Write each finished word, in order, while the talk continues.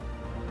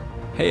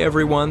Hey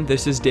everyone,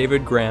 this is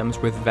David Grams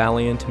with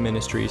Valiant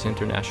Ministries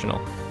International.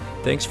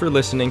 Thanks for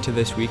listening to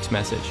this week's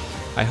message.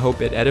 I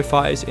hope it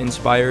edifies,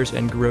 inspires,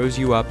 and grows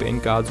you up in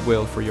God's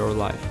will for your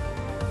life.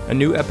 A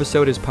new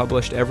episode is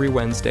published every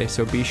Wednesday,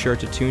 so be sure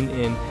to tune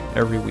in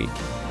every week.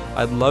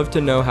 I'd love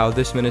to know how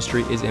this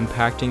ministry is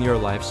impacting your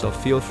life, so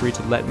feel free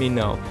to let me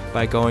know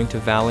by going to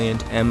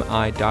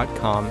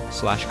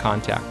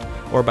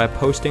valiantmi.com/contact or by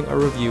posting a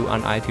review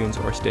on iTunes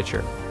or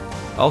Stitcher.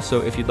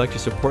 Also, if you'd like to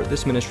support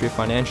this ministry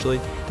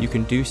financially, you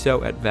can do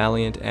so at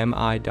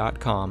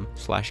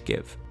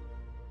valiantmi.com/give.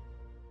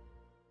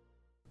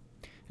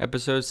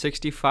 Episode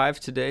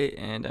 65 today,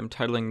 and I'm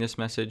titling this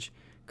message,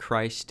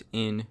 Christ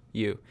in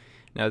You.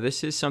 Now,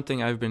 this is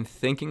something I've been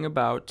thinking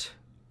about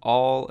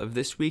all of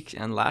this week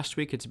and last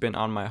week. It's been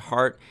on my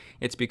heart.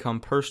 It's become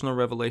personal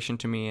revelation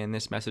to me, and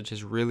this message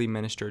has really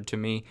ministered to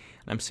me.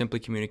 And I'm simply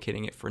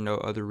communicating it for no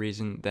other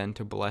reason than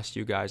to bless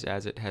you guys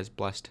as it has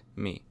blessed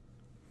me.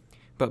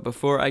 But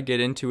before I get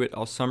into it,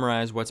 I'll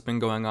summarize what's been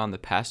going on the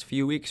past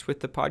few weeks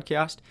with the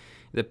podcast.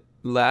 The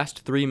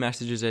last 3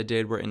 messages I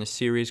did were in a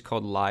series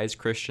called Lies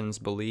Christians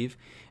Believe,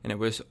 and it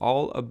was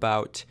all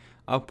about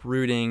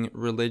uprooting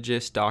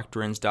religious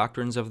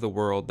doctrines of the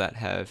world that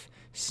have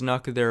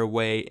snuck their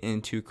way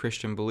into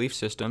Christian belief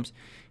systems.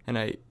 And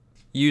I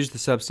used the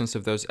substance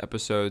of those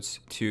episodes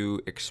to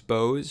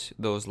expose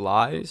those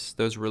lies,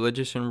 those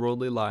religious and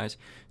worldly lies,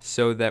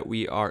 so that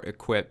we are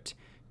equipped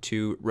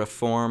to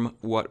reform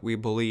what we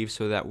believe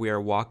so that we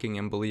are walking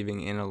and believing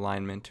in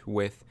alignment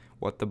with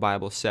what the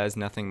Bible says,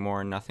 nothing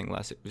more and nothing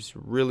less. It was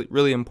really,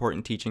 really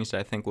important teachings that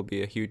I think will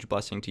be a huge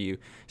blessing to you.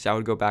 So I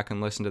would go back and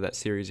listen to that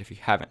series if you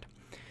haven't.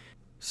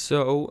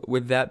 So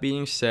with that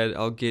being said,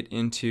 I'll get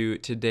into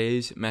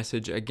today's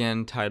message,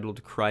 again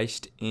titled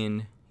Christ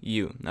in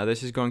You. Now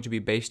this is going to be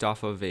based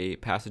off of a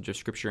passage of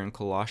scripture in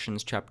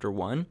Colossians chapter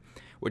 1,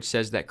 which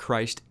says that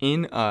Christ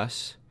in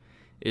us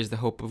is the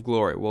hope of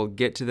glory. We'll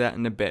get to that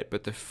in a bit,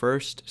 but the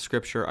first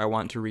scripture I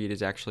want to read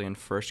is actually in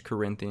 1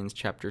 Corinthians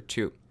chapter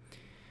 2.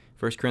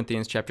 1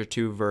 Corinthians chapter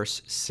 2,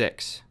 verse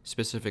 6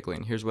 specifically,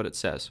 and here's what it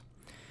says.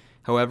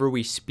 However,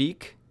 we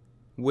speak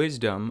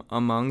wisdom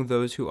among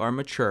those who are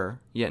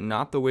mature, yet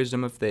not the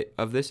wisdom of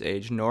this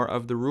age, nor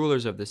of the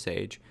rulers of this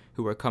age,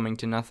 who are coming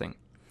to nothing.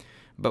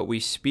 But we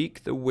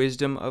speak the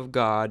wisdom of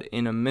God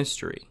in a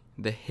mystery,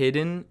 the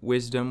hidden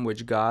wisdom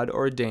which God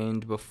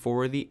ordained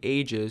before the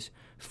ages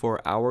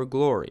for our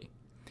glory,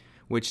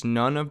 which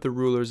none of the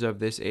rulers of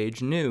this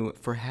age knew,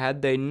 for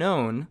had they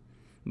known,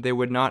 they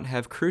would not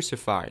have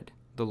crucified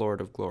the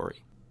Lord of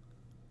glory.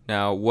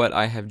 Now, what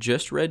I have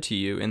just read to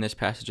you in this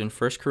passage in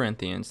 1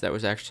 Corinthians, that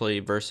was actually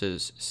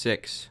verses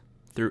 6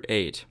 through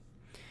 8,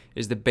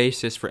 is the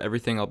basis for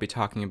everything I'll be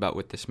talking about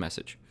with this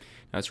message.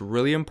 Now, it's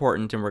really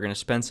important, and we're going to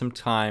spend some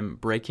time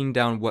breaking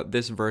down what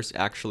this verse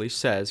actually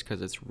says,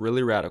 because it's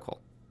really radical.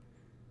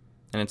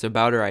 And it's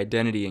about our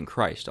identity in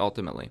Christ,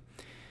 ultimately.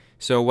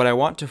 So what I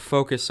want to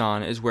focus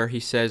on is where he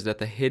says that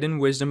the hidden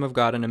wisdom of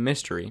God in a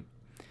mystery,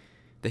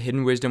 the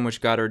hidden wisdom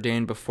which God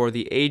ordained before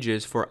the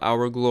ages for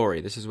our glory.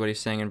 This is what he's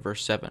saying in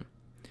verse 7.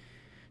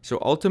 So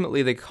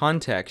ultimately the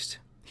context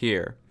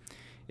here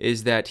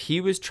is that he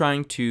was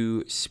trying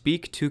to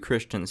speak to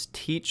Christians,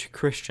 teach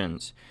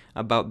Christians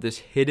about this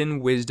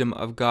hidden wisdom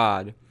of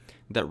God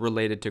that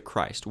related to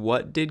Christ.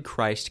 What did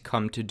Christ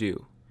come to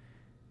do?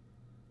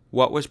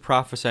 What was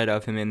prophesied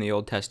of him in the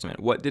Old Testament?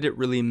 What did it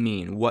really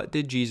mean? What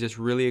did Jesus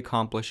really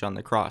accomplish on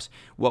the cross?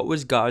 What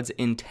was God's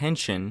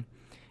intention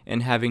in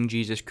having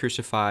Jesus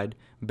crucified,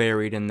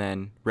 buried, and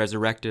then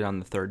resurrected on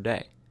the 3rd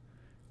day?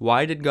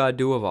 Why did God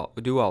do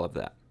all of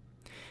that?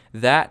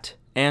 That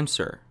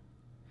answer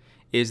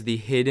is the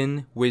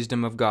hidden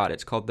wisdom of God.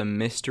 It's called the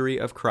mystery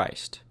of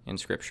Christ in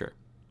Scripture.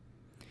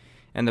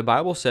 And the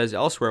Bible says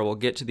elsewhere, we'll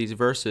get to these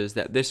verses,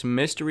 that this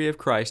mystery of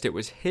Christ, it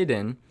was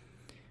hidden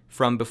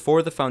from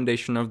before the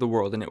foundation of the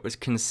world, and it was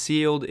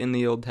concealed in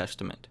the Old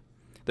Testament.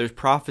 There's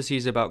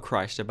prophecies about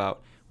Christ,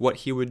 about what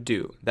he would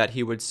do, that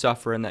he would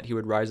suffer and that he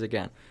would rise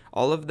again.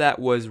 All of that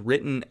was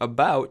written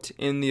about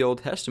in the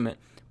Old Testament,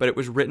 but it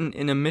was written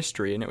in a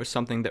mystery, and it was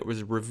something that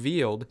was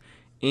revealed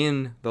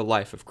in the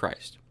life of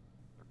Christ.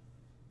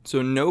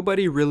 So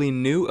nobody really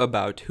knew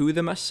about who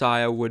the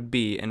Messiah would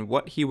be and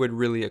what he would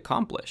really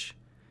accomplish.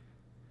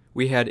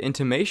 We had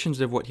intimations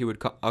of what he would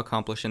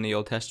accomplish in the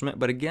Old Testament,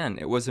 but again,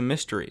 it was a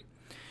mystery.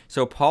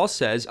 So Paul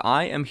says,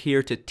 I am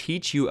here to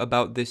teach you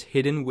about this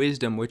hidden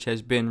wisdom which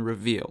has been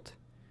revealed.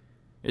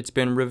 It's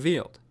been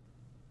revealed.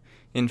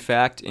 In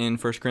fact, in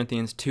 1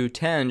 Corinthians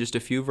 2:10, just a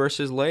few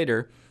verses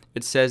later,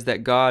 it says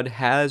that God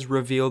has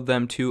revealed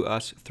them to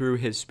us through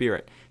his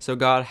Spirit. So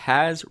God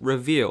has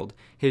revealed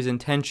his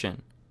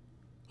intention.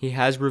 He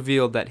has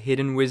revealed that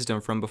hidden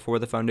wisdom from before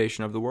the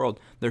foundation of the world.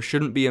 There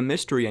shouldn't be a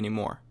mystery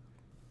anymore.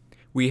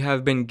 We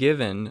have been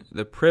given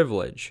the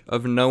privilege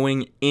of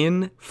knowing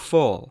in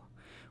full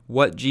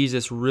what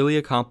Jesus really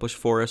accomplished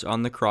for us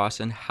on the cross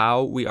and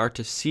how we are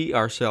to see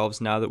ourselves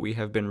now that we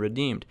have been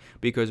redeemed,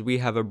 because we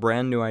have a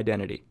brand new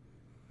identity.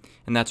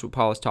 And that's what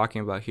Paul is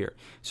talking about here.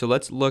 So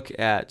let's look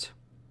at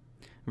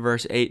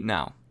verse 8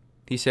 now.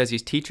 He says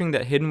he's teaching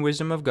that hidden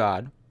wisdom of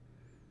God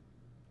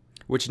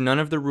which none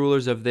of the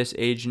rulers of this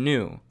age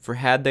knew, for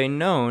had they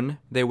known,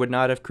 they would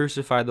not have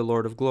crucified the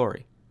Lord of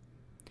glory.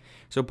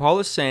 So Paul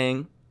is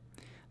saying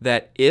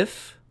that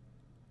if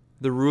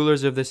the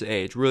rulers of this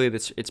age, really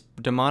it's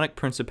demonic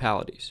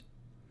principalities,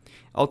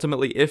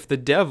 ultimately if the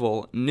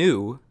devil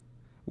knew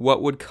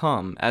what would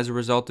come as a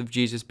result of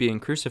Jesus being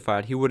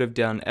crucified, he would have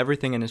done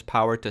everything in his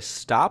power to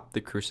stop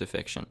the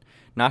crucifixion,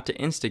 not to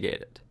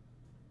instigate it.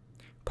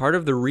 Part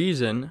of the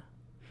reason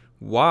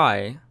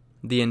why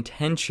the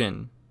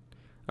intention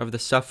of the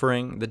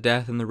suffering, the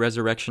death, and the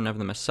resurrection of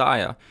the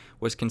Messiah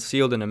was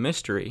concealed in a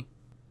mystery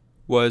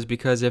was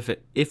because if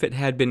it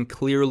had been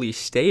clearly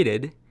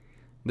stated,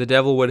 the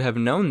devil would have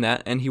known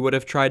that and he would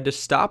have tried to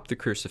stop the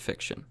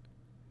crucifixion.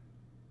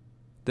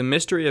 The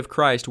mystery of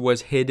Christ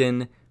was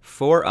hidden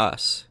for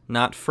us,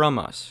 not from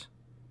us.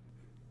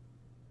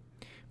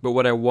 But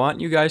what I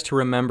want you guys to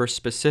remember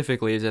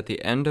specifically is at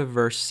the end of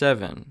verse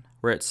 7,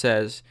 where it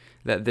says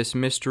that this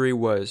mystery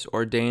was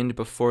ordained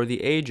before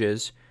the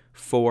ages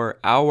for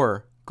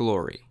our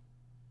glory.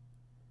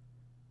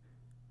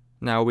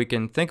 Now we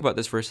can think about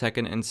this for a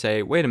second and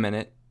say, wait a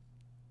minute,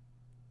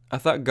 I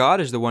thought God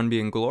is the one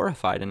being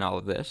glorified in all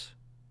of this.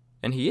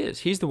 And he is.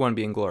 He's the one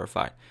being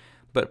glorified.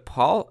 But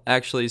Paul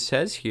actually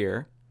says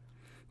here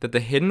that the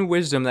hidden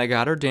wisdom that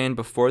God ordained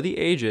before the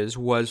ages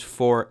was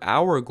for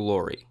our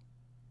glory.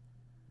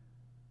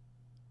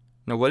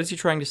 Now, what is he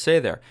trying to say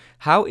there?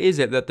 How is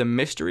it that the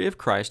mystery of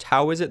Christ,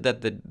 how is it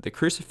that the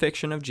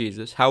crucifixion of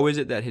Jesus, how is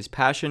it that his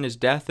passion, his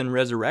death, and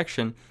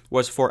resurrection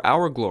was for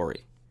our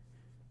glory?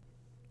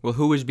 Well,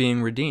 who was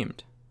being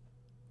redeemed?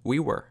 We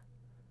were.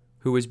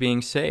 Who was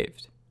being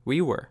saved?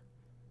 We were.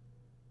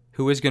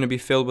 Who was going to be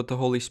filled with the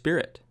Holy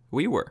Spirit?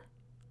 We were.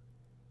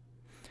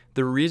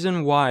 The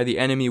reason why the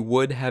enemy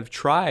would have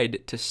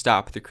tried to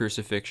stop the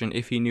crucifixion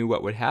if he knew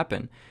what would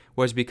happen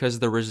was because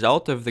the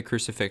result of the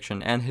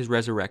crucifixion and his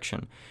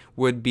resurrection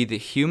would be the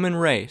human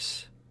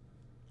race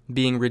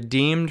being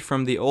redeemed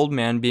from the old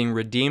man, being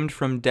redeemed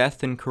from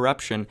death and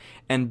corruption,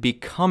 and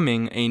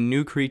becoming a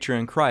new creature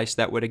in Christ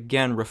that would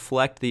again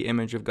reflect the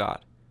image of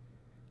God.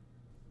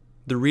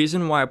 The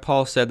reason why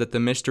Paul said that the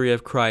mystery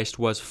of Christ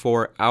was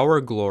for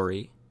our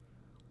glory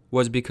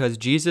was because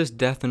Jesus'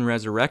 death and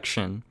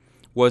resurrection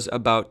was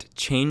about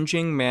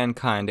changing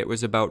mankind. It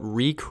was about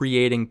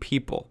recreating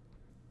people.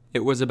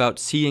 It was about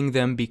seeing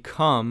them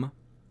become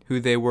who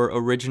they were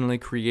originally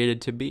created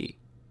to be.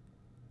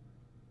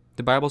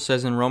 The Bible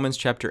says in Romans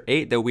chapter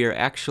 8 that we are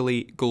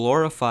actually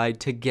glorified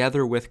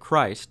together with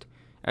Christ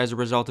as a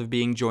result of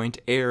being joint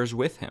heirs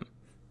with him.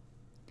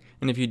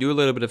 And if you do a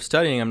little bit of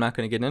studying, I'm not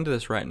going to get into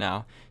this right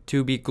now,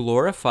 to be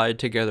glorified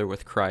together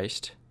with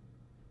Christ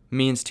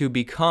means to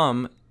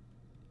become,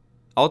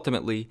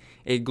 ultimately,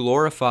 a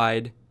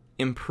glorified,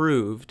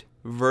 improved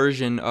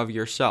version of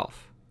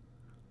yourself.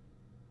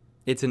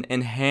 It's an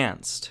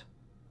enhanced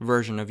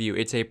version of you.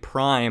 It's a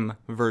prime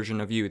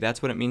version of you.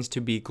 That's what it means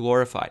to be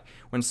glorified.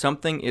 When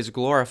something is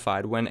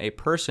glorified, when a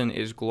person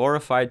is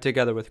glorified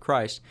together with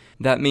Christ,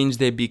 that means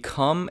they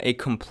become a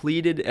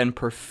completed and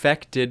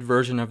perfected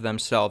version of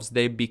themselves.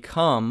 They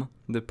become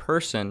the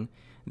person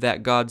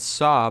that God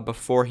saw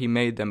before he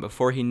made them,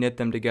 before he knit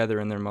them together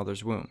in their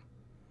mother's womb.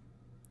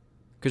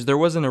 Because there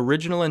was an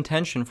original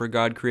intention for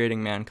God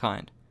creating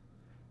mankind.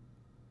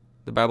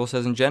 The Bible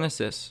says in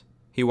Genesis,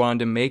 he wanted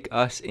to make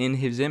us in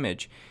his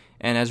image.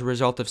 And as a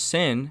result of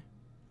sin,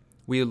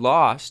 we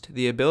lost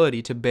the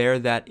ability to bear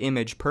that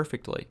image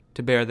perfectly,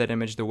 to bear that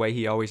image the way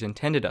he always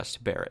intended us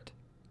to bear it.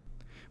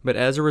 But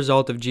as a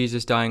result of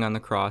Jesus dying on the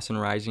cross and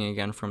rising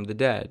again from the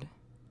dead,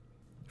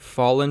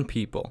 fallen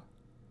people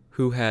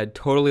who had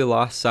totally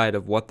lost sight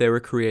of what they were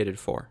created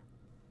for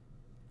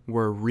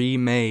were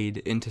remade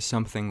into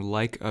something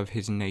like of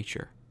his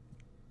nature.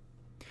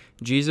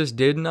 Jesus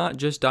did not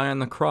just die on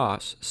the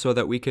cross so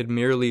that we could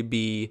merely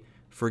be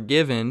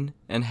forgiven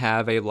and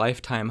have a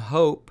lifetime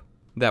hope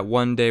that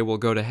one day we'll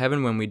go to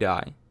heaven when we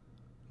die.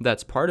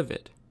 That's part of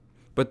it.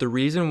 But the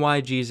reason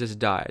why Jesus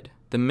died,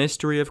 the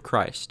mystery of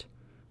Christ,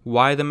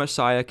 why the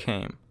Messiah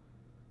came,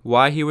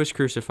 why he was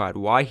crucified,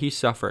 why he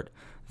suffered,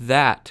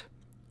 that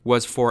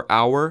was for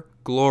our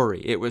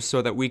glory. It was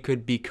so that we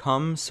could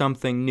become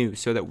something new,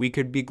 so that we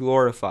could be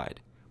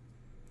glorified,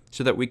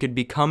 so that we could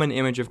become an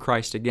image of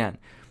Christ again.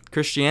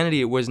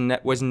 Christianity was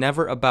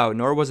never about,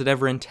 nor was it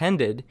ever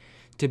intended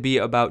to be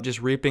about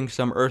just reaping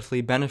some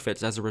earthly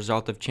benefits as a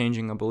result of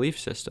changing a belief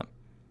system.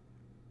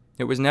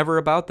 It was never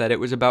about that. It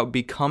was about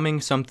becoming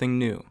something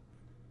new.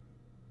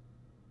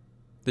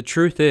 The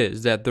truth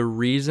is that the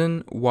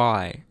reason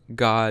why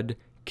God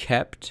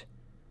kept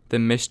the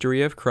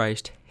mystery of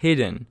Christ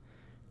hidden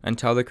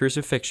until the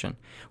crucifixion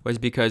was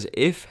because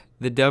if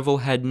the devil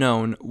had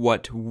known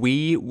what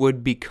we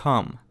would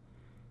become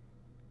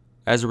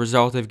as a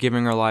result of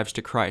giving our lives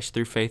to Christ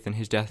through faith in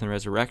his death and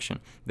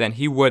resurrection, then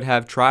he would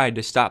have tried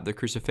to stop the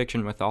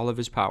crucifixion with all of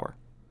his power.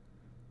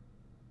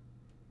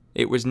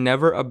 It was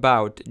never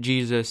about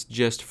Jesus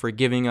just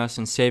forgiving us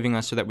and saving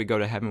us so that we go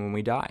to heaven when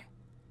we die.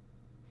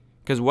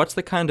 Because what's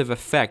the kind of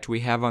effect we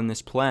have on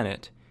this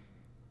planet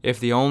if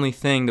the only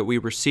thing that we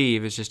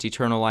receive is just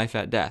eternal life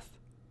at death?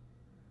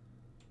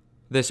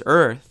 This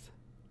earth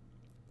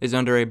is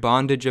under a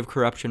bondage of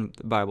corruption,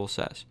 the Bible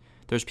says.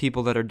 There's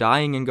people that are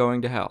dying and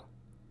going to hell.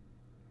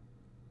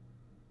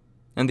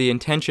 And the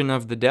intention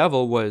of the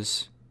devil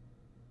was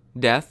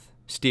death,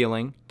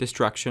 stealing,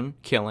 destruction,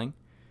 killing.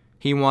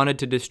 He wanted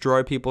to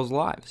destroy people's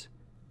lives.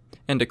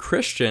 And a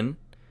Christian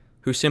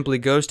who simply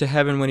goes to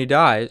heaven when he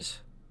dies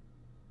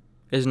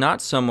is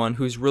not someone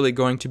who's really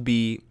going to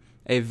be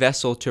a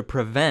vessel to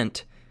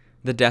prevent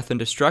the death and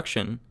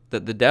destruction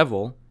that the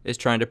devil is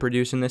trying to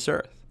produce in this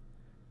earth.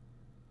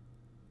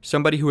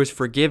 Somebody who is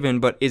forgiven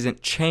but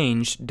isn't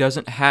changed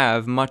doesn't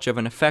have much of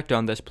an effect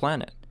on this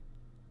planet.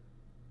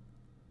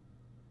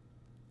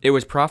 It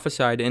was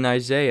prophesied in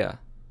Isaiah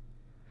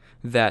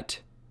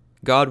that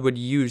God would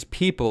use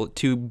people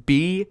to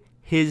be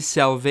his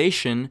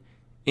salvation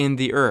in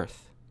the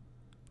earth,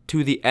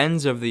 to the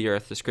ends of the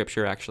earth, the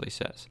scripture actually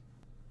says.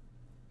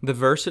 The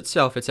verse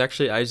itself, it's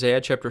actually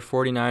Isaiah chapter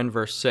 49,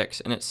 verse 6,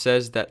 and it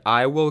says that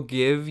I will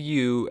give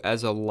you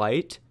as a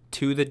light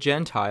to the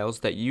Gentiles,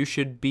 that you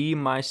should be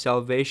my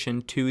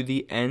salvation to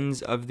the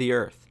ends of the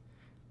earth.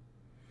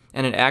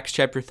 And in Acts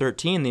chapter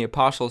 13, the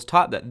apostles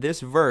taught that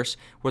this verse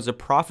was a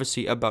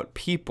prophecy about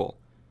people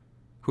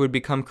who would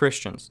become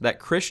Christians, that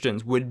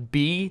Christians would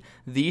be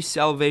the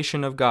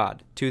salvation of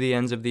God to the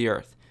ends of the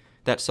earth.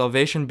 That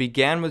salvation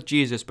began with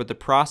Jesus, but the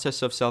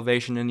process of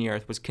salvation in the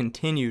earth was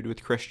continued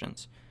with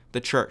Christians,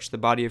 the church, the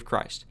body of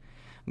Christ.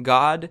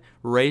 God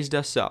raised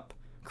us up.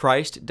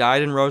 Christ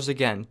died and rose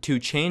again to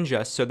change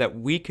us so that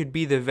we could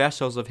be the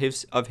vessels of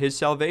his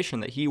salvation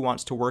that he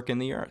wants to work in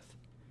the earth.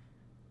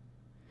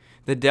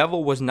 The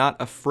devil was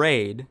not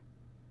afraid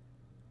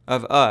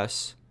of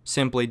us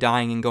simply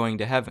dying and going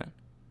to heaven.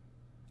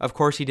 Of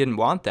course, he didn't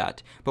want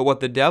that. But what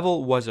the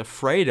devil was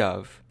afraid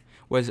of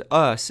was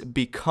us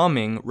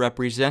becoming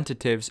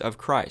representatives of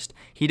Christ.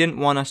 He didn't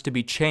want us to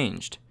be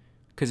changed.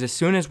 Because as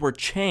soon as we're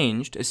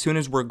changed, as soon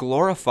as we're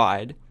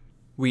glorified,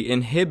 we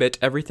inhibit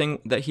everything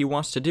that he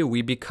wants to do.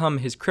 We become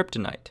his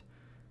kryptonite.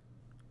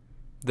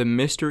 The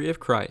mystery of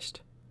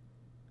Christ,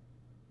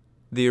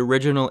 the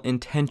original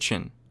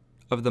intention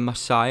of the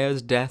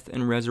Messiah's death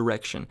and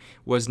resurrection,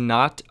 was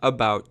not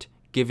about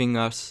giving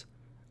us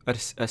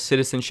a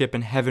citizenship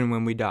in heaven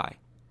when we die.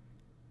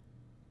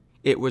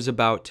 It was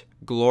about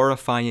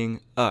glorifying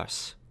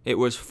us. It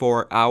was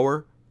for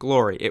our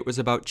glory. It was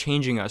about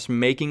changing us,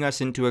 making us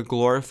into a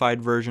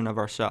glorified version of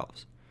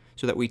ourselves,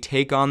 so that we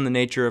take on the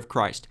nature of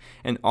Christ.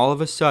 And all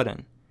of a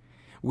sudden,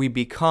 we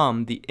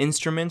become the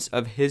instruments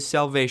of his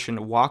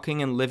salvation,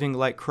 walking and living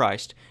like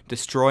Christ,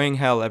 destroying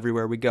hell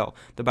everywhere we go.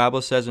 The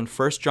Bible says in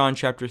 1 John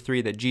chapter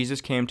 3 that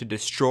Jesus came to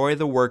destroy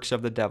the works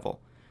of the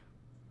devil.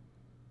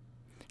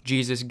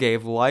 Jesus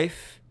gave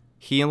life,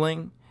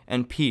 healing,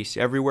 and peace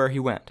everywhere he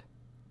went.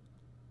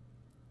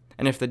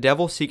 And if the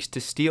devil seeks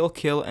to steal,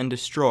 kill, and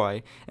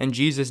destroy, and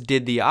Jesus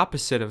did the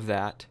opposite of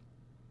that,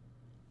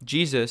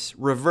 Jesus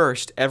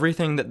reversed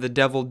everything that the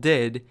devil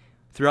did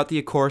throughout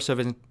the course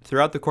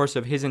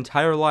of his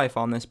entire life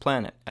on this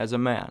planet as a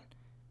man.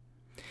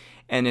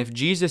 And if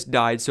Jesus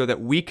died so that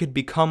we could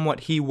become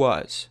what he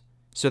was,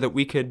 so that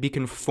we could be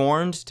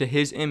conformed to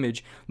his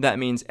image, that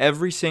means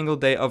every single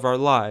day of our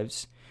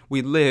lives,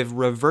 we live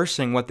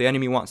reversing what the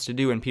enemy wants to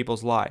do in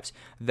people's lives.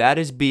 That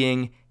is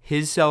being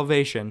his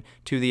salvation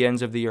to the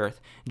ends of the earth.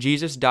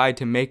 Jesus died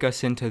to make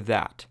us into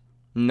that,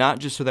 not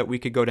just so that we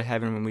could go to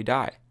heaven when we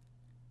die.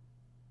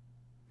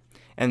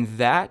 And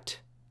that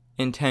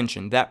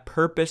intention, that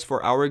purpose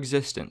for our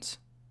existence,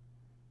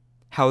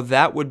 how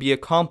that would be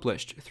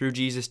accomplished through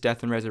Jesus'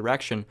 death and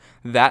resurrection,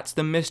 that's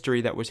the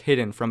mystery that was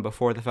hidden from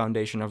before the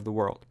foundation of the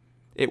world.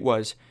 It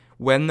was,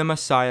 when the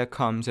Messiah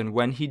comes and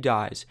when he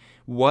dies,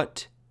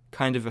 what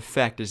kind of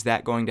effect is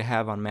that going to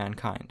have on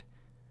mankind?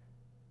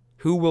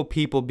 Who will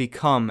people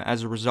become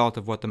as a result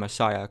of what the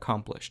Messiah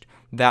accomplished?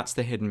 That's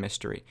the hidden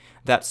mystery.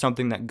 That's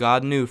something that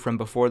God knew from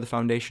before the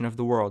foundation of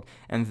the world,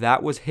 and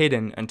that was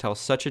hidden until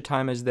such a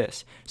time as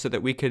this, so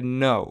that we could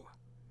know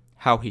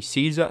how he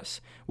sees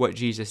us, what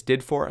Jesus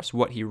did for us,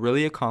 what he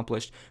really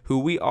accomplished, who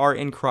we are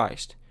in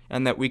Christ,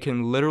 and that we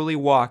can literally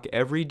walk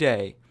every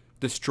day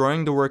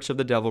destroying the works of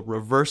the devil,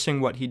 reversing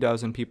what he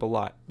does in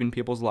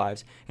people's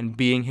lives, and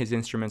being his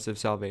instruments of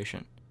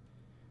salvation.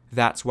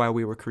 That's why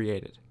we were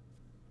created.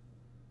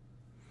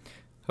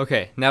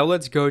 Okay, now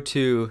let's go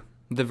to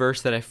the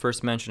verse that I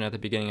first mentioned at the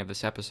beginning of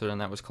this episode, and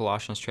that was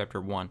Colossians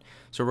chapter 1.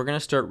 So we're going to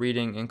start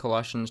reading in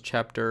Colossians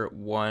chapter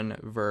 1,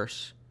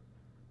 verse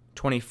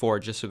 24,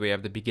 just so we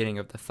have the beginning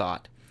of the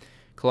thought.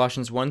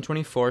 Colossians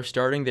 1:24,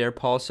 starting there,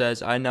 Paul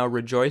says, I now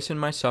rejoice in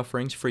my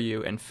sufferings for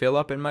you, and fill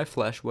up in my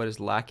flesh what is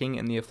lacking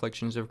in the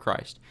afflictions of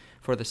Christ,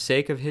 for the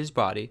sake of his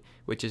body,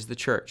 which is the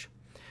church,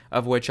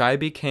 of which I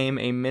became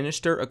a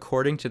minister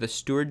according to the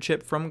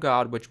stewardship from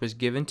God which was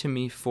given to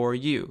me for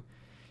you,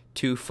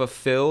 to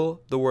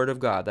fulfill the word of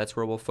God. That's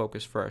where we'll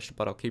focus first,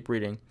 but I'll keep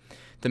reading.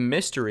 The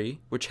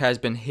mystery, which has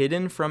been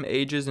hidden from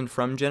ages and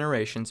from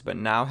generations, but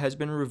now has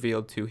been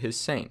revealed to his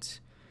saints.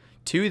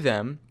 To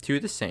them, to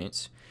the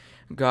saints,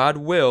 God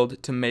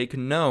willed to make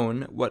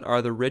known what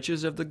are the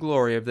riches of the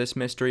glory of this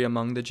mystery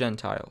among the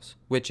Gentiles,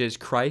 which is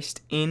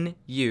Christ in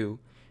you,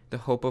 the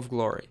hope of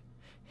glory.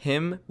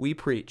 Him we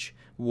preach,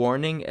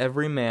 warning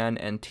every man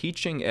and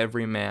teaching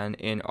every man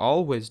in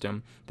all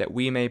wisdom, that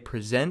we may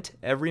present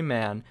every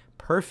man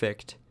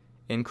perfect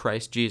in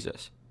Christ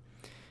Jesus.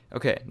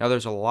 Okay, now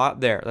there's a lot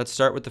there. Let's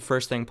start with the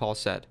first thing Paul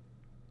said.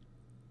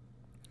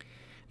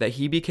 That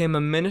he became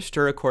a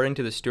minister according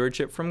to the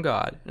stewardship from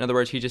God. In other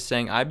words, he's just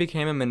saying, I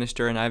became a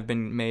minister and I've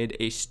been made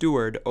a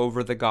steward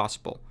over the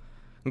gospel.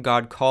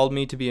 God called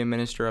me to be a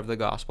minister of the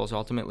gospel is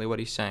ultimately what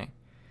he's saying.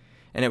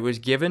 And it was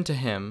given to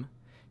him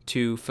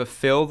to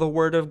fulfill the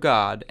word of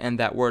God, and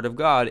that word of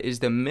God is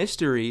the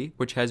mystery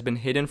which has been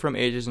hidden from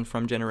ages and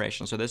from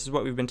generations. So this is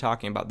what we've been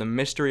talking about, the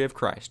mystery of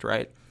Christ,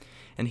 right?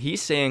 And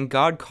he's saying,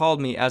 God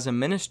called me as a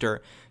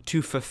minister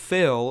to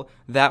fulfill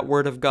that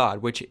word of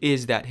God, which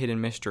is that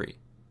hidden mystery.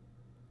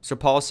 So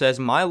Paul says,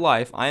 my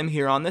life, I am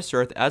here on this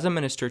earth as a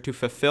minister to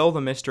fulfill the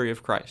mystery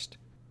of Christ.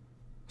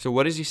 So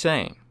what is he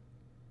saying?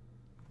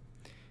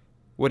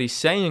 What he's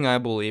saying, I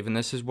believe, and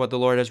this is what the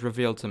Lord has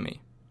revealed to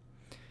me,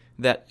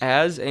 that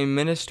as a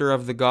minister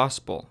of the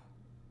gospel,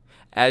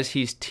 as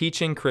he's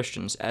teaching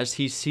Christians, as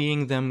he's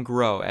seeing them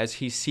grow, as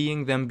he's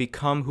seeing them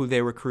become who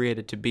they were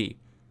created to be,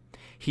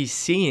 he's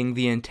seeing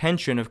the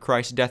intention of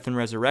Christ's death and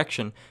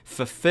resurrection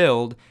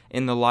fulfilled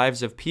in the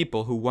lives of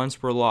people who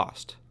once were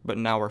lost, but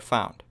now are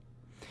found.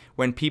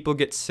 When people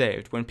get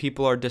saved, when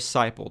people are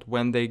discipled,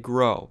 when they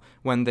grow,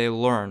 when they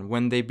learn,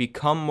 when they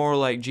become more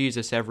like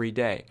Jesus every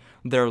day,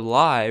 their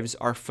lives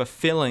are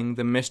fulfilling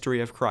the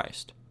mystery of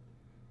Christ.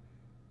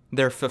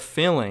 They're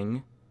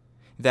fulfilling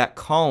that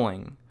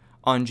calling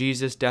on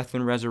Jesus' death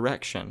and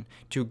resurrection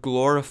to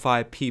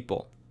glorify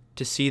people,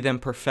 to see them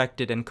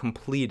perfected and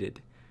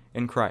completed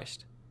in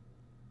Christ.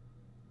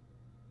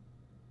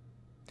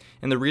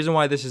 And the reason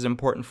why this is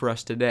important for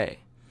us today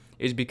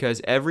is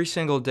because every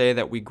single day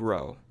that we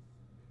grow,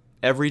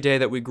 every day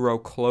that we grow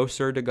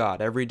closer to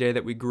God, every day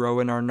that we grow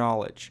in our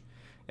knowledge,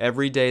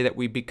 every day that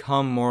we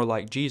become more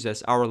like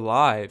Jesus, our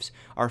lives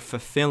are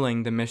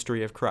fulfilling the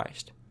mystery of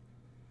Christ.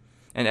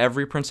 And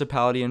every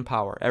principality and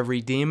power,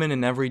 every demon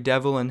and every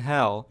devil in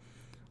hell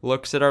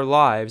looks at our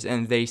lives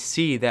and they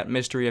see that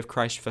mystery of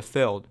Christ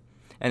fulfilled,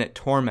 and it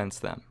torments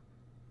them.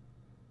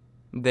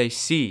 They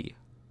see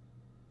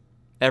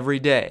every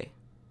day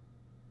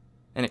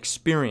and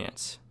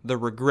experience the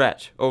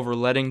regret over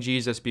letting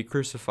Jesus be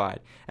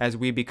crucified as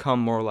we become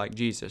more like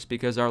Jesus,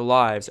 because our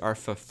lives are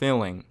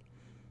fulfilling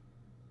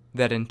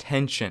that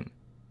intention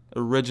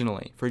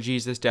originally for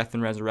Jesus' death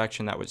and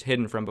resurrection that was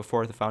hidden from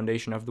before the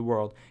foundation of the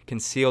world,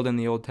 concealed in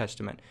the Old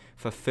Testament,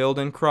 fulfilled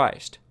in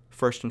Christ,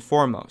 first and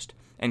foremost,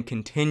 and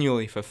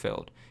continually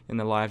fulfilled in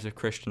the lives of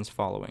Christians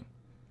following.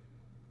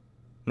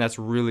 And that's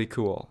really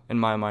cool in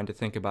my mind to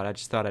think about. I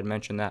just thought I'd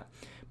mention that.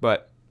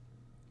 But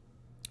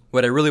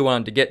what I really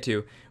wanted to get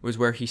to was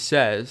where he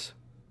says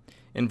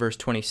in verse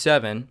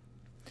 27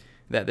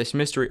 that this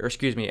mystery,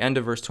 end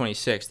of verse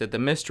 26, that the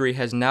mystery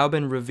has now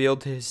been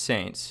revealed to his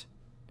saints,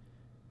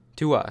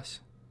 to us.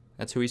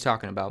 That's who he's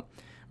talking about.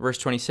 Verse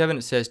 27,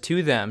 it says,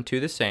 to them,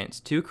 to the saints,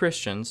 to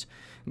Christians,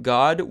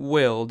 God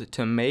willed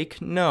to make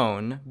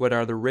known what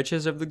are the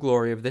riches of the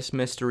glory of this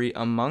mystery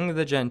among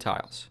the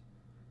Gentiles.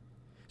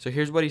 So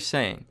here's what he's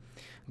saying.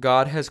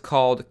 God has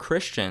called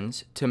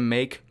Christians to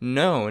make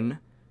known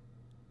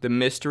the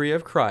mystery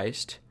of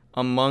Christ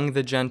among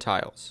the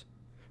Gentiles.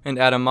 And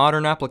at a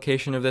modern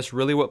application of this,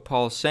 really what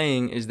Paul's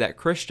saying is that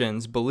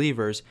Christians,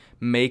 believers,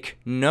 make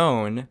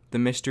known the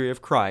mystery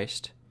of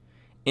Christ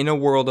in a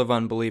world of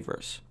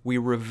unbelievers. We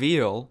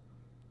reveal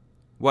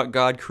what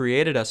God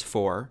created us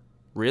for,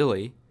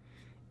 really,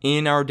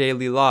 in our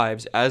daily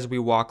lives as we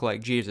walk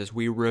like Jesus.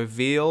 We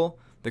reveal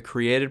the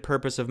created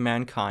purpose of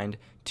mankind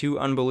to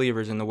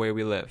unbelievers in the way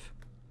we live.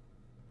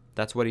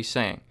 That's what he's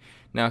saying.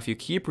 Now, if you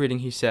keep reading,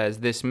 he says,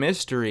 this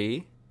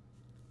mystery,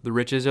 the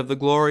riches of the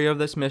glory of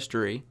this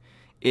mystery,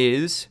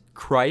 is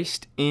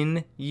Christ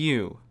in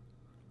you,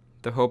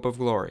 the hope of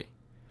glory.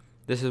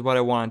 This is what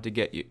I wanted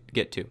to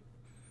get to.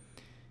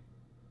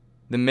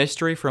 The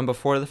mystery from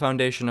before the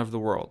foundation of the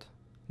world.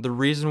 The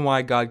reason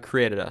why God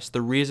created us,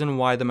 the reason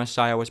why the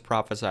Messiah was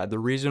prophesied, the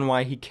reason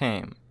why he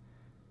came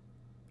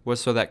was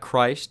so that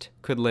Christ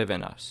could live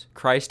in us.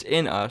 Christ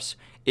in us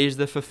is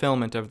the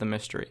fulfillment of the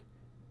mystery.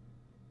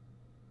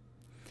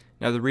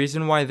 Now, the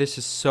reason why this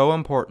is so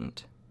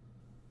important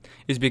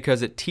is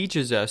because it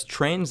teaches us,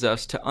 trains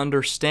us to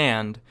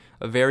understand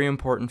a very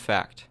important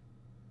fact,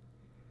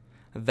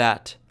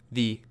 that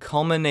the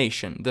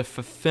culmination, the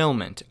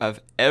fulfillment of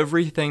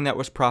everything that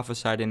was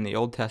prophesied in the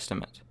Old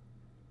Testament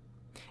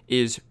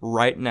is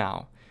right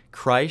now.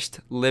 Christ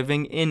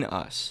living in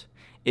us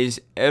is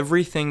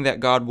everything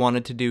that God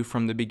wanted to do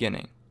from the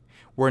beginning.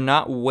 We're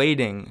not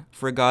waiting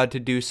for God to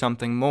do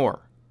something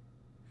more.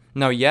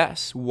 Now,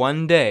 yes,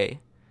 one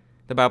day,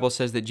 the Bible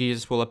says that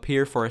Jesus will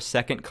appear for a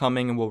second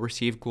coming and will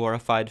receive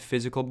glorified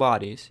physical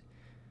bodies.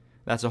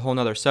 That's a whole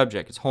nother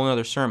subject. It's a whole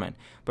nother sermon.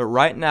 But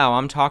right now,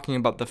 I'm talking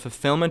about the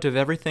fulfillment of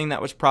everything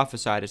that was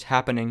prophesied is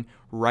happening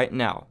right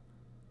now.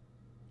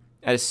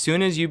 As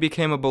soon as you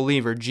became a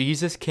believer,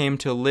 Jesus came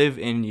to live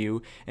in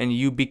you, and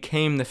you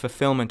became the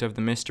fulfillment of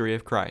the mystery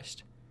of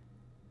Christ.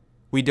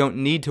 We don't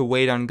need to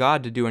wait on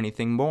God to do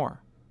anything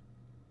more.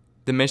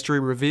 The mystery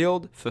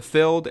revealed,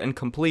 fulfilled, and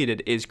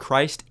completed is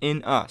Christ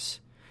in us.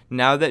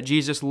 Now that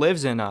Jesus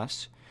lives in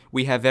us,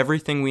 we have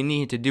everything we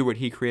need to do what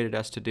he created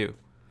us to do.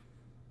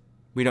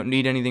 We don't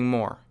need anything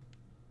more.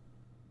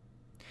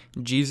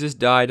 Jesus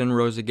died and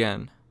rose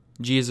again.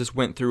 Jesus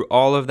went through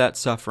all of that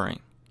suffering.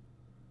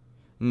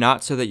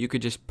 Not so that you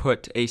could just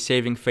put a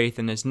saving faith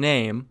in his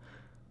name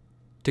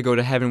to go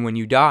to heaven when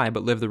you die,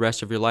 but live the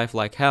rest of your life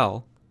like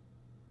hell.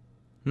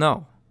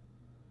 No.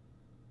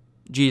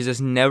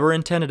 Jesus never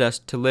intended us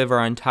to live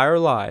our entire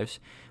lives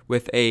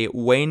with a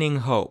waning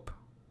hope,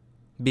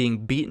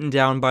 being beaten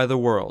down by the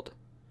world,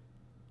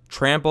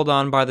 trampled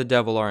on by the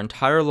devil our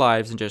entire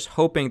lives, and just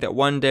hoping that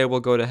one day we'll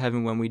go to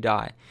heaven when we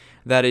die.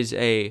 That is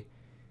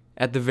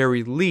at the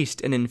very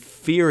least, an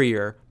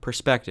inferior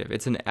perspective.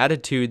 It's an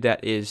attitude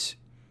that is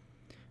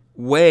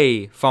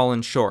way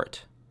fallen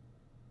short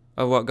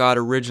of what God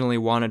originally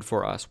wanted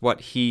for us, what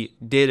he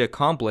did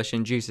accomplish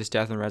in Jesus'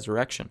 death and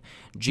resurrection.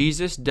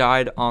 Jesus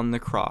died on the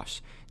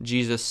cross.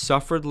 Jesus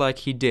suffered like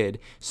he did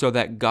so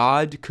that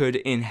God could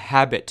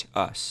inhabit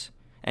us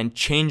and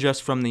change us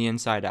from the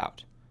inside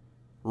out.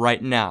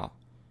 Right now.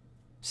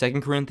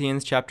 2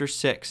 Corinthians chapter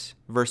 6,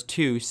 verse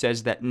 2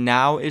 says that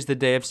now is the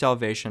day of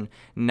salvation.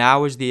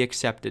 Now is the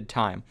accepted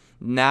time.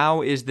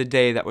 Now is the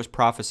day that was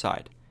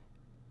prophesied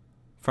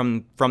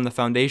from the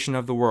foundation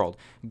of the world.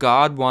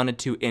 God wanted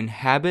to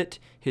inhabit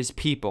his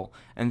people,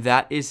 and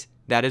that is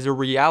a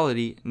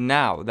reality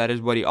now. That is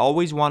what he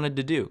always wanted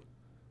to do.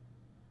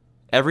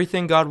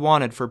 Everything God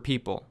wanted for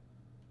people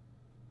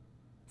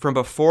from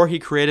before he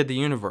created the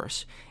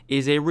universe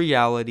is a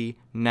reality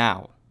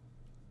now.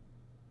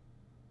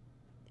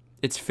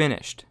 It's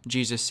finished,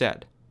 Jesus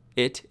said.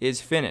 It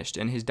is finished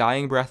in his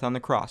dying breath on the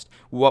cross.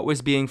 What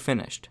was being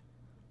finished?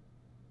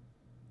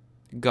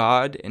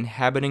 God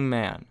inhabiting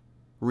man,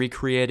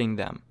 recreating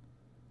them.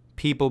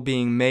 People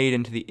being made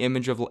into the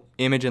image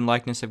and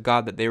likeness of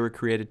God that they were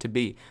created to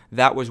be.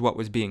 That was what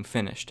was being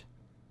finished.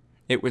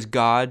 It was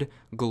God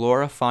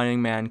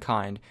glorifying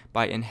mankind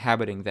by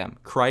inhabiting them.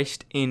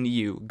 Christ in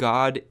you,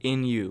 God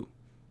in you.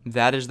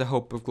 That is the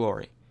hope of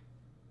glory.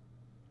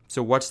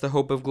 So what's the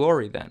hope of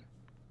glory then?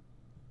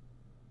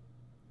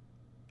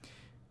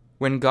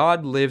 When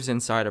God lives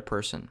inside a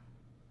person,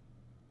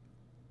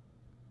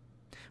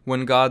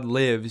 when God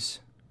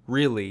lives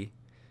really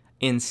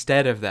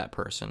instead of that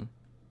person,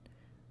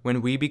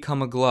 when we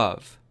become a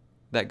glove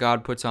that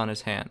God puts on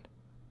his hand,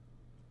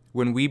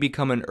 when we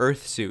become an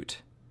earth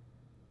suit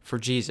for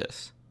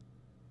Jesus,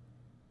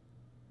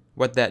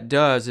 what that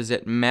does is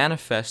it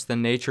manifests the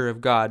nature of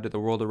God to the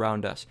world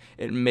around us.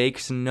 It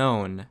makes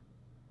known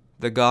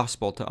the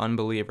gospel to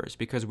unbelievers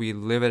because we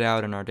live it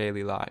out in our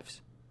daily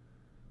lives.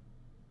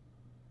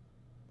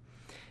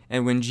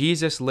 And when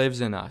Jesus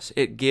lives in us,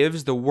 it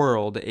gives the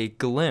world a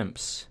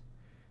glimpse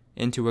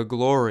into a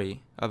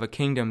glory of a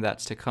kingdom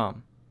that's to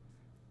come.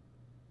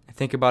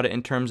 Think about it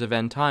in terms of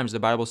end times. The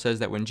Bible says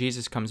that when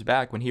Jesus comes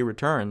back, when he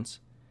returns,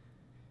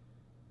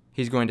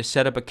 he's going to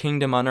set up a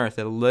kingdom on earth,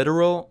 a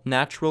literal,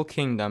 natural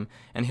kingdom,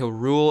 and he'll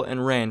rule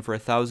and reign for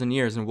 1,000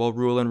 years, and we'll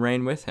rule and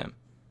reign with him.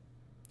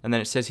 And then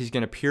it says he's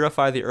going to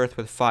purify the earth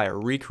with fire,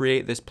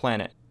 recreate this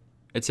planet.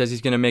 It says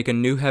he's going to make a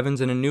new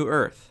heavens and a new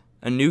earth,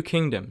 a new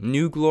kingdom,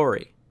 new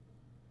glory.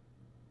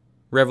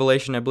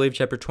 Revelation, I believe,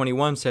 chapter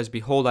 21 says,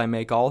 "Behold, I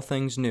make all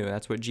things new."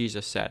 That's what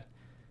Jesus said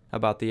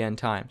about the end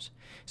times.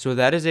 So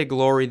that is a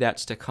glory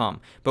that's to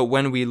come. But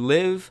when we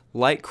live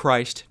like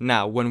Christ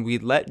now, when we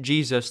let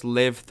Jesus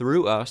live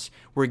through us,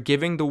 we're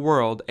giving the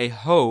world a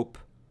hope,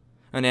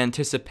 an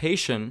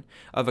anticipation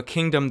of a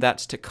kingdom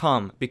that's to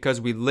come, because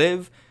we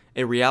live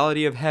a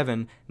reality of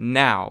heaven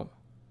now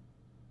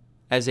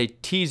as a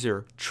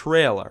teaser,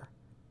 trailer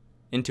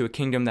into a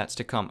kingdom that's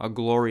to come, a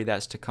glory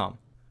that's to come.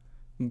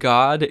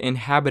 God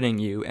inhabiting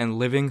you and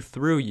living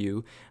through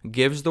you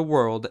gives the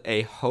world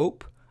a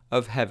hope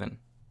of heaven.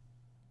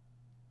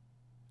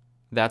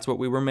 That's what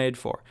we were made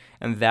for,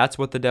 and that's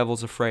what the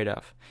devil's afraid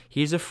of.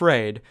 He's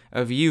afraid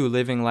of you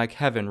living like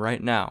heaven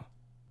right now,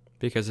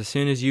 because as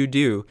soon as you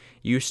do,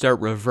 you start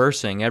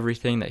reversing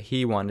everything that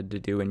he wanted to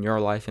do in your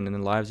life and in the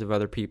lives of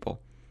other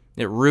people.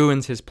 It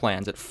ruins his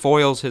plans. It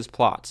foils his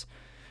plots.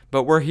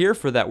 But we're here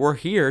for that. We're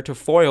here to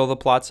foil the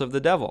plots of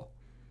the devil.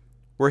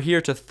 We're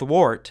here to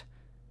thwart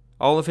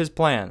all of his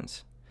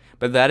plans.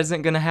 But that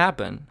isn't going to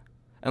happen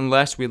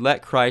unless we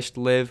let Christ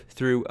live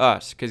through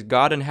us, because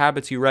God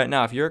inhabits you right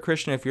now. If you're a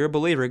Christian, if you're a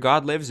believer,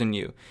 God lives in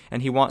you,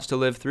 and he wants to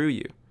live through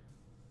you.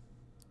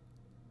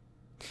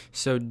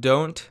 So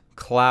don't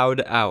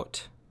cloud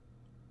out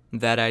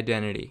that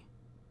identity,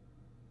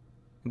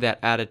 that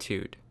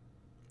attitude,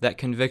 that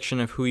conviction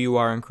of who you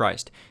are in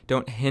Christ.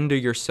 Don't hinder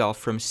yourself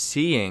from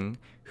seeing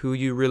who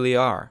you really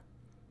are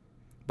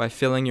by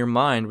filling your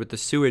mind with the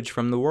sewage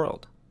from the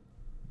world.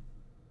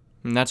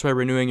 And that's why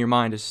renewing your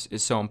mind is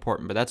so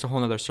important. But that's a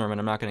whole other sermon.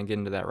 I'm not going to get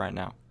into that right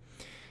now.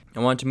 I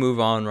want to move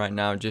on right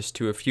now just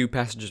to a few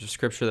passages of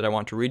Scripture that I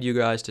want to read you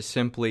guys to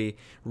simply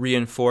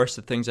reinforce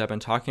the things I've been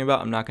talking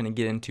about. I'm not going to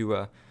get into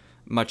a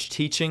much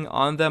teaching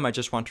on them. I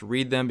just want to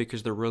read them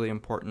because they're really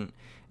important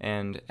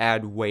and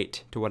add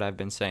weight to what I've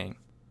been saying.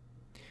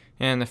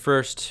 And the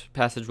first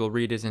passage we'll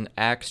read is in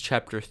Acts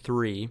chapter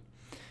 3.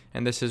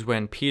 And this is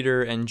when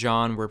Peter and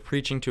John were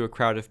preaching to a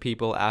crowd of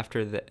people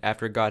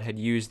after God had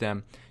used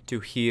them to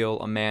heal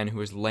a man who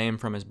was lame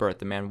from his birth.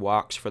 The man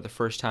walks for the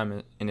first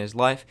time in his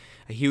life.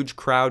 A huge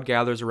crowd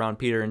gathers around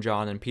Peter and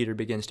John, and Peter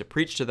begins to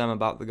preach to them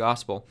about the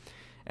gospel.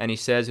 And he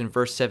says in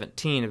verse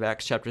 17 of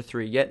Acts chapter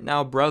 3, "Yet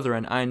now,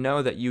 brethren, I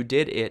know that you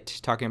did it,"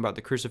 talking about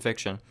the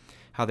crucifixion,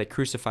 how they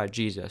crucified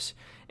Jesus,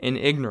 "in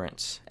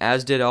ignorance,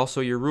 as did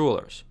also your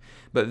rulers.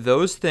 But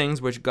those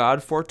things which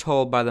God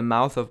foretold by the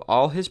mouth of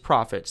all his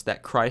prophets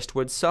that Christ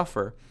would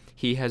suffer,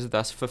 he has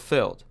thus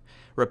fulfilled.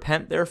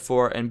 Repent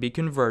therefore and be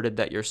converted,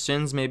 that your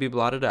sins may be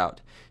blotted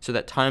out, so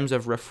that times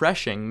of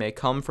refreshing may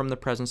come from the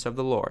presence of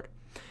the Lord,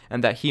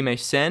 and that he may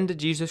send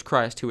Jesus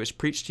Christ, who was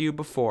preached to you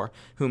before,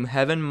 whom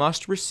heaven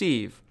must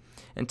receive,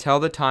 until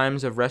the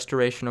times of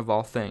restoration of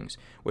all things,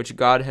 which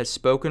God has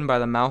spoken by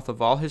the mouth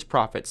of all his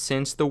prophets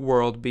since the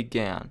world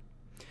began.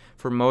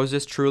 For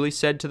Moses truly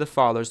said to the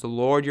fathers, the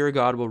Lord your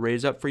God will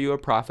raise up for you a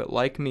prophet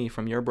like me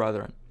from your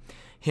brethren.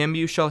 Him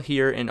you shall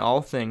hear in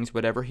all things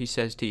whatever he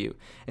says to you.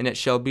 And it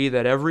shall be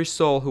that every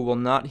soul who will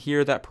not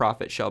hear that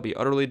prophet shall be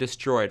utterly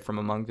destroyed from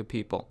among the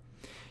people.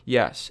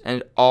 Yes,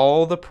 and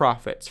all the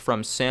prophets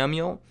from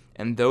Samuel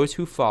and those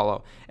who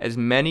follow, as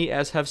many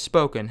as have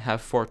spoken,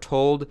 have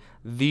foretold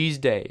these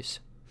days.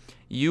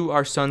 You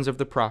are sons of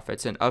the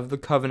prophets, and of the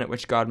covenant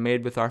which God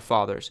made with our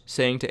fathers,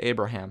 saying to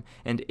Abraham,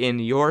 and in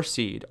your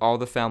seed all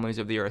the families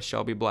of the earth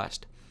shall be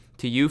blessed.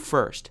 To you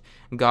first,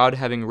 God,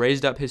 having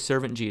raised up his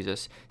servant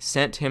Jesus,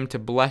 sent him to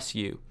bless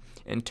you,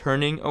 in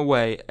turning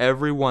away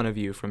every one of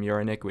you from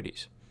your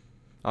iniquities."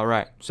 All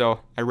right,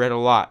 so I read a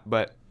lot,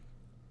 but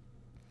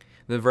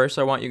the verse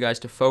I want you guys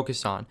to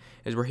focus on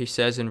is where he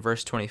says in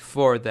verse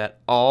 24 that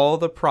all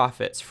the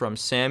prophets from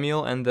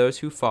Samuel and those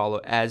who follow,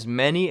 as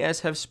many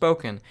as have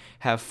spoken,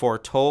 have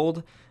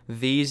foretold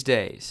these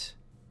days.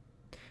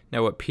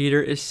 Now what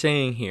Peter is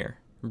saying here,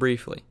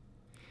 briefly,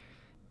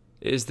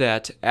 is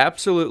that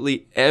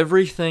absolutely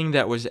everything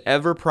that was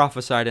ever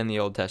prophesied in the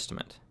Old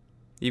Testament.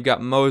 You've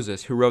got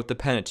Moses, who wrote the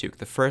Pentateuch,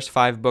 the first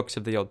 5 books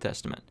of the Old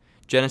Testament,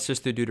 Genesis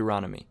through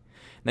Deuteronomy.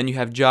 Then you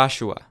have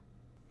Joshua.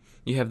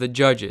 You have the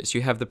Judges,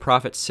 you have the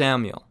prophet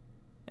Samuel,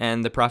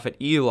 and the prophet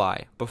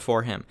Eli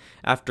before him.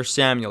 After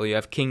Samuel, you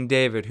have King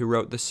David, who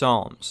wrote the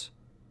Psalms.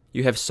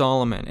 You have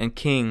Solomon and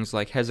kings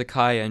like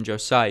Hezekiah and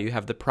Josiah. You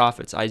have the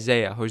prophets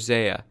Isaiah,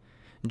 Hosea,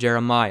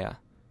 Jeremiah,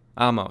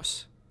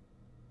 Amos.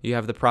 You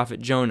have the prophet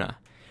Jonah.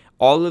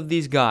 All of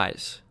these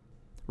guys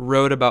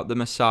wrote about the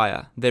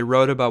Messiah. They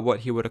wrote about what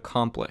he would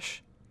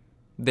accomplish.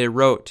 They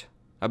wrote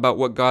about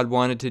what God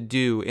wanted to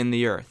do in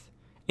the earth,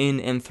 in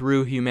and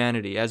through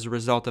humanity as a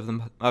result of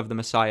the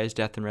Messiah's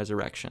death and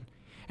resurrection.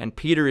 And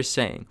Peter is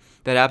saying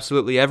that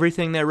absolutely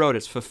everything they wrote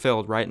is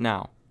fulfilled right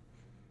now.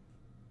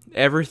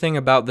 Everything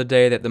about the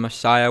day that the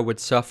Messiah would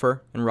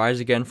suffer and rise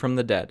again from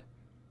the dead,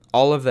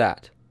 all of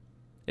that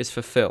is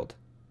fulfilled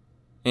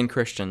in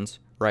Christians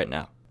right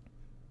now.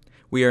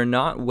 We are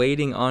not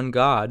waiting on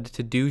God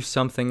to do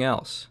something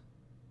else,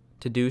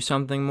 to do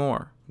something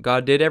more.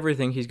 God did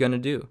everything he's going to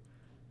do.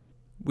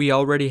 We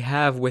already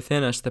have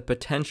within us the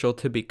potential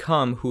to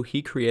become who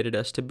he created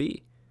us to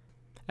be.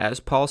 As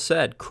Paul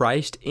said,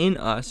 Christ in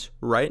us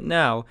right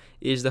now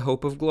is the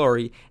hope of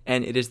glory,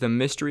 and it is the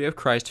mystery of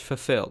Christ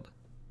fulfilled.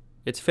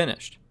 It's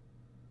finished.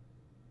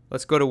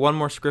 Let's go to one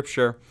more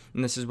scripture,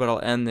 and this is what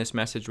I'll end this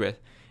message with,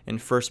 in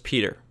 1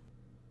 Peter.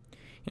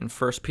 In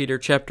 1 Peter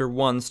chapter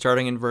 1,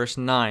 starting in verse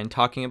 9,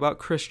 talking about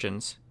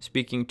Christians,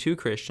 speaking to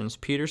Christians,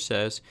 Peter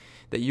says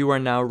that you are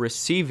now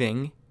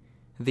receiving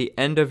the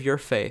end of your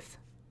faith,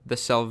 the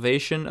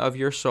salvation of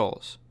your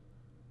souls.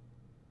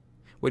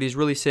 What he's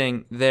really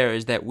saying there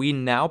is that we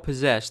now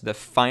possess the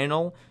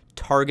final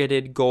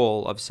targeted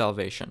goal of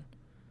salvation.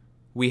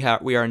 We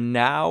are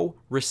now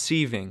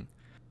receiving,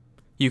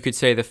 you could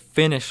say, the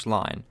finish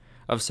line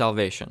of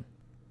salvation.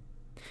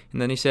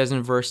 And then he says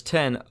in verse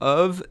 10,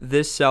 of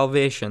this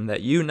salvation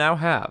that you now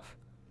have,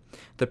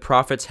 the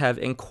prophets have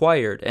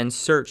inquired and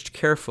searched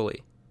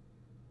carefully,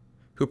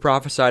 who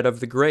prophesied of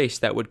the grace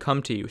that would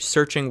come to you,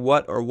 searching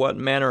what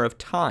manner of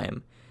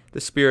time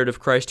the Spirit of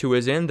Christ who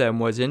is in them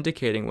was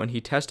indicating when he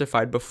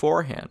testified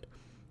beforehand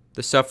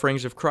the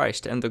sufferings of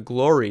Christ and the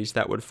glories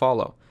that would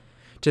follow.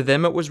 To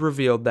them it was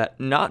revealed that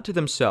not to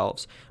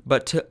themselves,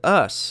 but to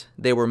us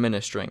they were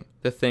ministering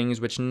the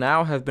things which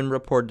now have been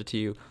reported to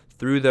you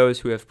through those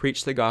who have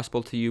preached the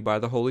gospel to you by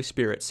the Holy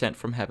Spirit sent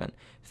from heaven,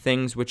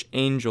 things which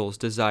angels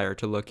desire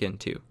to look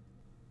into.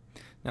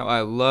 Now,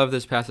 I love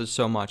this passage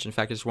so much. In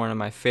fact, it's one of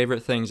my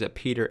favorite things that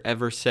Peter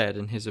ever said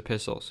in his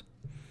epistles.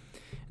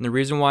 And the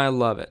reason why I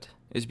love it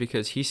is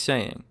because he's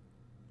saying,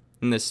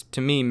 and this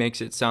to me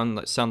makes it sound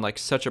like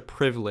such a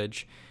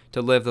privilege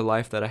to live the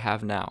life that I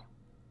have now,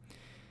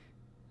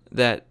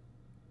 that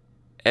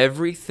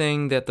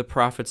everything that the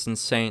prophets and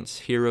saints,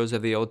 heroes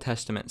of the Old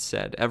Testament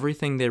said,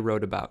 everything they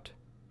wrote about,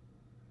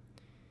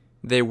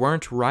 they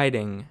weren't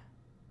writing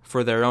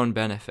for their own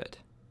benefit.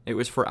 It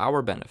was for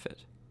our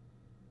benefit.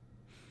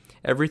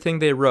 Everything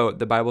they wrote,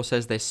 the Bible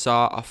says they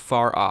saw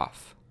afar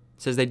off.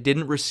 It says they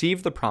didn't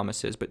receive the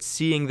promises, but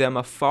seeing them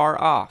afar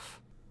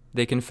off,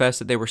 they confessed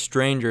that they were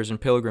strangers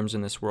and pilgrims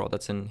in this world.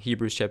 That's in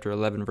Hebrews chapter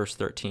 11, verse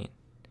 13.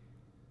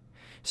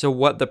 So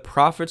what the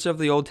prophets of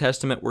the Old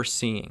Testament were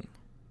seeing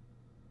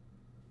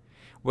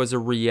was a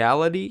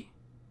reality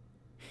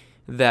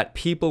that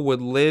people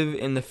would live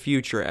in the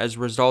future as a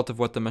result of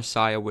what the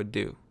Messiah would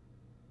do.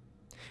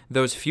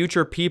 Those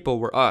future people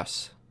were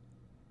us.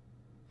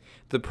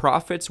 The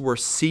prophets were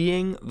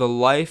seeing the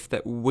life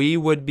that we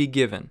would be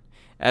given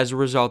as a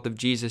result of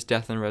Jesus'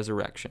 death and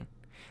resurrection.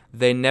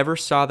 They never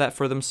saw that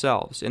for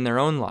themselves in their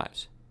own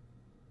lives.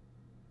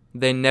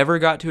 They never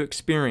got to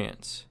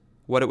experience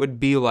what it would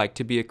be like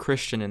to be a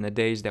Christian in the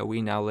days that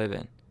we now live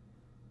in.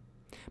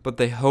 But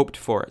they hoped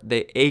for it.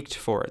 They ached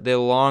for it. They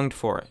longed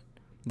for it.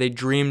 They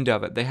dreamed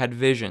of it. They had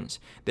visions.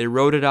 They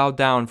wrote it all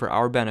down for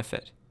our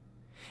benefit.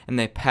 And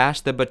they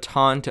passed the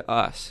baton to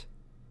us.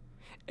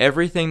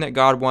 Everything that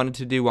God wanted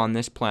to do on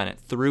this planet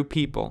through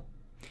people,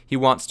 He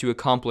wants to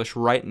accomplish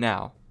right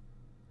now.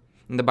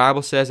 And the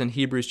Bible says in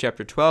Hebrews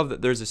chapter 12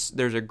 that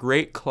there's a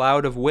great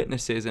cloud of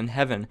witnesses in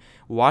heaven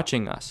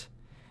watching us.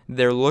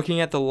 They're looking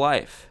at the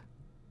life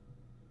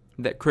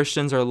that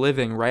Christians are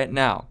living right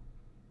now.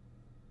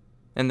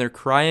 And they're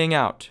crying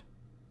out.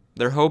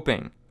 They're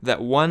hoping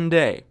that one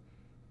day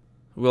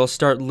we'll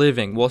start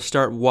living, we'll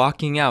start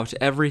walking out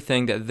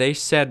everything that they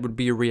said would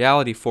be a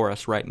reality for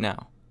us right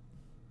now.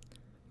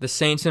 The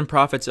saints and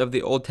prophets of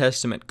the Old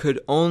Testament could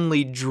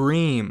only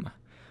dream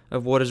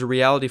of what is a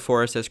reality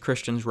for us as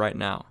Christians right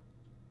now.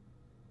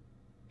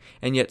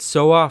 And yet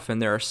so often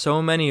there are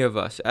so many of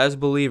us as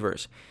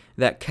believers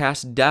that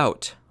cast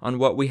doubt on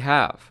what we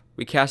have.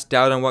 We cast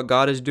doubt on what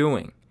God is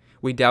doing.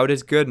 We doubt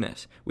His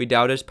goodness. We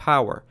doubt His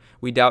power.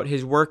 We doubt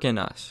His work in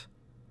us.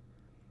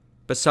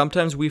 But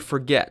sometimes we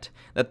forget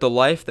that the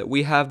life that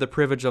we have the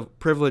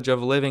privilege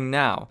of living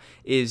now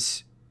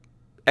is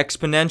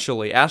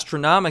exponentially,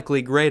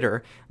 astronomically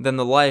greater than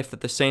the life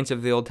that the saints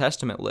of the Old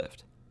Testament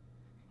lived.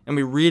 And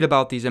we read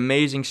about these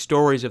amazing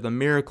stories of the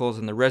miracles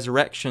and the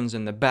resurrections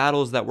and the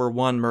battles that were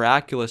won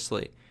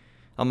miraculously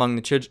among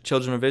the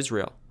children of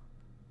Israel.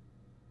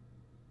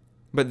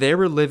 But they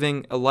were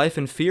living a life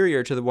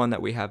inferior to the one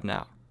that we have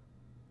now.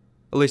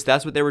 At least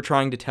that's what they were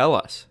trying to tell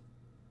us.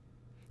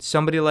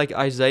 Somebody like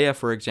Isaiah,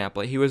 for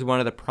example, he was one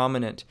of the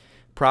prominent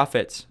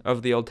prophets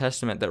of the Old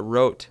Testament that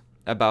wrote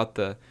about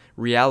the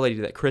reality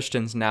that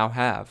Christians now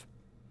have.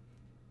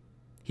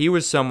 He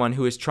was someone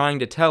who is trying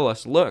to tell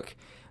us, look,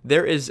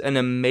 there is an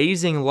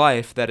amazing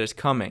life that is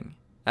coming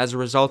as a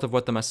result of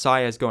what the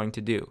Messiah is going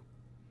to do.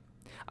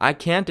 I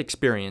can't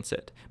experience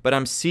it, but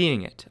I'm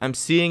seeing it. I'm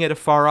seeing it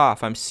afar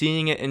off. I'm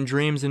seeing it in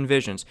dreams and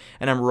visions,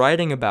 and I'm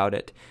writing about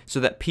it so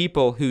that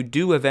people who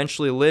do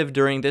eventually live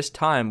during this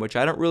time, which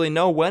I don't really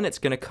know when it's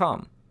going to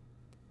come,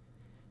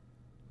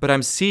 but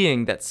I'm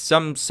seeing that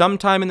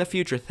sometime in the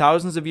future,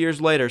 thousands of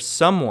years later,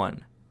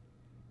 someone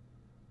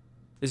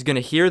is going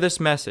to hear this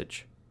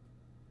message,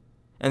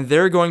 and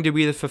they're going to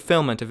be the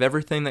fulfillment of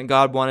everything that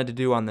God wanted to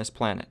do on this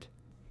planet.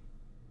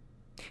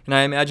 And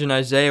I imagine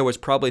Isaiah was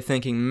probably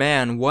thinking,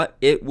 man, what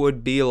it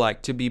would be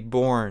like to be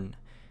born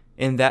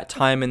in that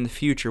time in the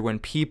future when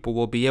people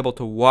will be able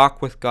to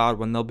walk with God,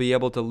 when they'll be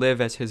able to live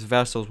as His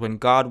vessels, when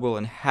God will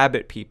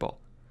inhabit people,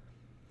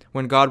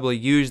 when God will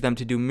use them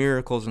to do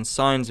miracles and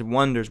signs and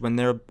wonders, when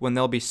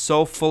they'll be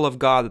so full of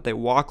God that they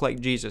walk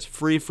like Jesus,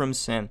 free from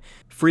sin,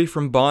 free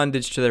from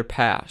bondage to their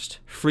past,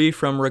 free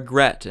from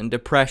regret and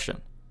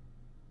depression.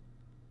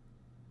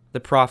 The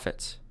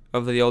prophets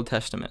of the Old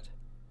Testament,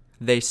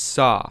 they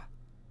saw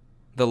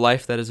the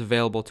life that is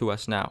available to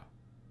us now.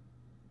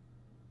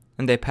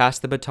 And they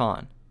passed the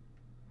baton,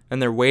 and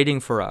they're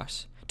waiting for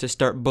us to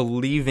start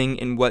believing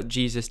in what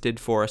Jesus did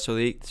for us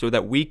so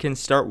that we can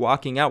start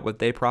walking out what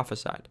they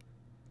prophesied.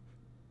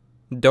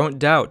 Don't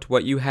doubt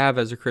what you have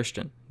as a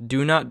Christian.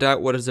 Do not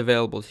doubt what is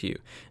available to you.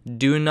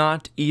 Do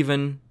not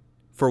even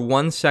for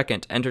 1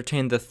 second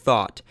entertain the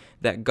thought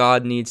that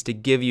God needs to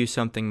give you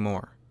something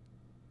more.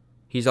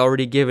 He's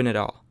already given it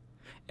all.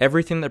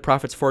 Everything that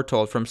prophets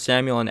foretold from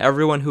Samuel and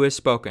everyone who has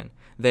spoken,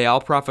 they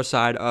all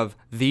prophesied of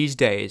these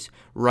days,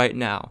 right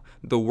now.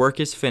 The work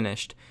is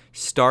finished.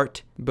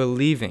 Start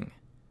believing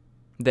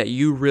that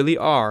you really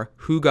are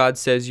who God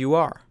says you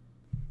are.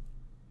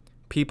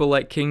 People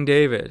like King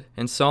David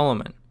and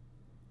Solomon,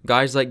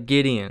 guys like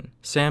Gideon,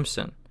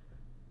 Samson,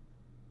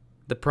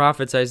 the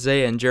prophets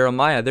Isaiah and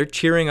Jeremiah, they're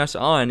cheering us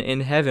on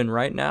in heaven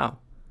right now.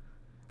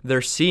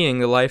 They're seeing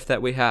the life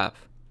that we have.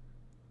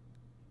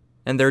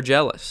 And they're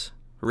jealous,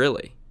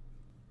 really.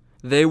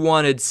 They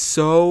wanted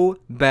so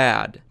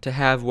bad to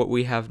have what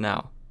we have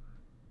now.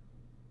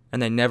 And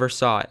they never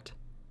saw it.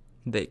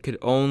 They could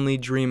only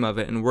dream of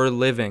it, and we're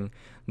living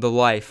the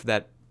life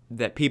that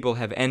people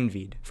have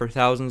envied for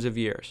thousands of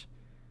years.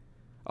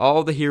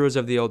 All the heroes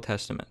of the Old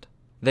Testament,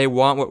 they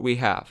want what we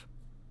have.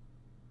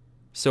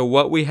 So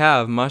what we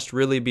have must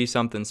really be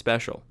something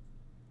special.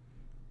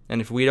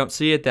 And if we don't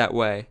see it that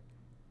way,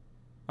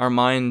 our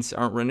minds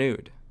aren't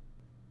renewed.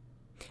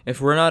 If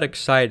we're not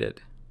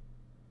excited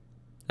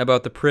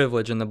about the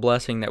privilege and the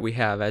blessing that we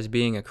have as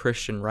being a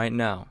Christian right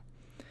now,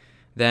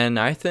 then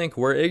I think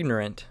we're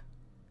ignorant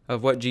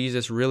of what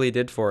Jesus really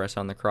did for us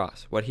on the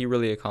cross, what he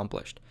really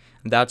accomplished.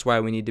 And that's why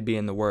we need to be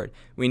in the Word.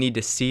 We need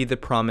to see the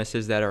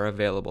promises that are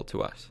available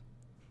to us.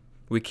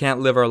 We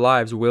can't live our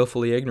lives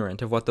willfully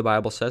ignorant of what the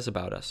Bible says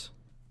about us.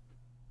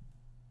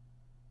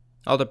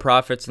 All the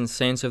prophets and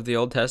saints of the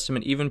Old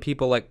Testament, even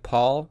people like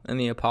Paul and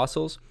the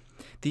apostles,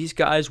 these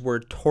guys were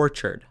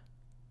tortured.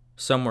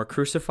 Some were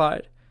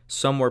crucified,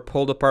 some were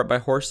pulled apart by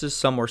horses,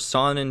 some were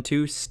sawn in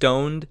two,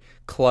 stoned,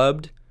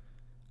 clubbed,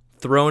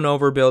 thrown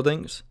over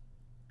buildings.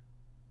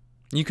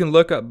 You can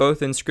look up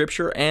both in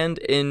Scripture and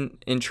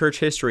in church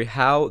history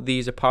how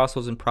these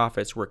apostles and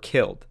prophets were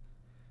killed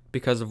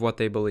because of what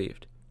they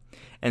believed.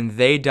 And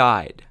they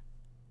died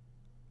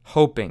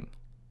hoping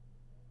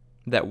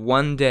that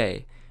one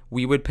day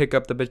we would pick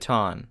up the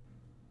baton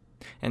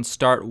and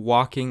start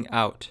walking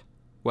out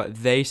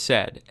what they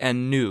said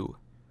and knew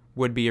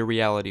would be a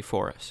reality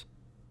for us.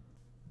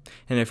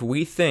 And if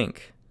we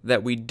think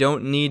that we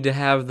don't need to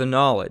have the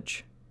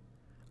knowledge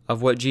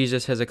of what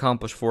Jesus has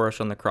accomplished for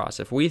us on the cross,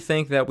 if we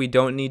think that we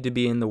don't need to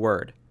be in the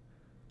Word,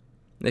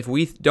 if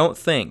we don't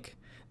think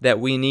that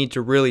we need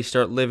to really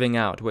start living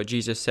out what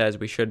Jesus says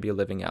we should be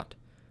living out,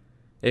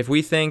 if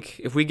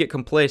we get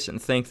complacent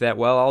and think that,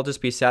 well, I'll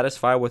just be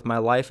satisfied with my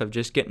life of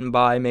just getting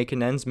by,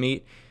 making ends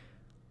meet,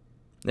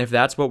 if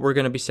that's what we're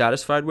going to be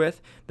satisfied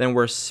with, then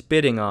we're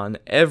spitting on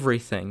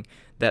everything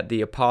that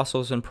the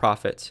apostles and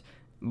prophets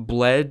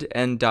bled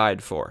and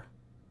died for.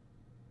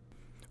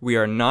 We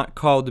are not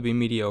called to be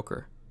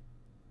mediocre.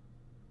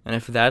 And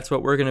if that's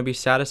what we're going to be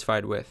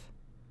satisfied with,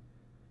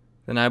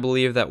 then I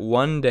believe that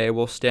one day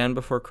we'll stand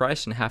before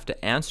Christ and have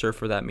to answer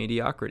for that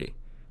mediocrity,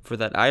 for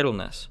that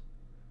idleness.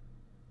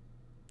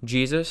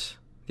 Jesus,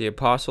 the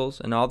apostles,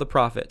 and all the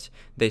prophets,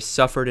 they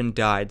suffered and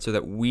died so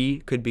that we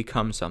could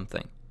become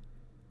something.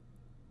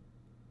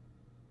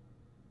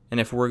 And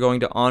if we're going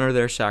to honor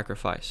their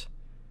sacrifice,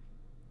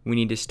 we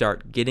need to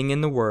start getting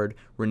in the Word,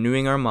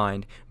 renewing our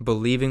mind,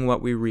 believing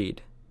what we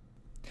read,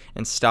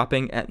 and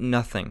stopping at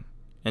nothing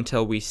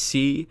until we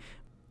see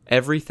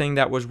everything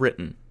that was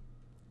written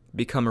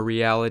become a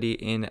reality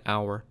in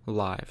our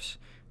lives.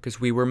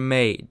 Because we were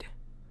made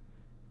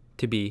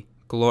to be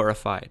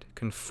glorified,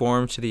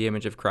 conformed to the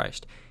image of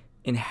Christ,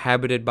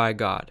 inhabited by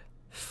God,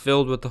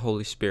 filled with the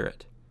Holy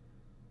Spirit,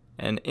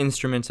 and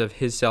instruments of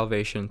His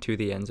salvation to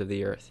the ends of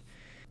the earth.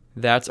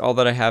 That's all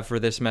that I have for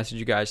this message,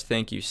 you guys.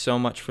 Thank you so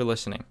much for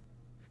listening.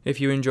 If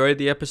you enjoyed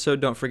the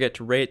episode, don't forget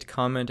to rate,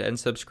 comment, and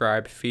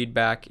subscribe.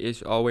 Feedback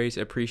is always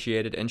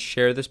appreciated, and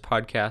share this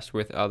podcast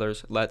with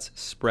others. Let's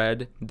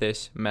spread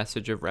this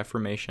message of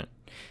reformation.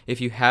 If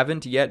you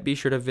haven't yet, be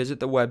sure to visit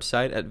the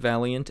website at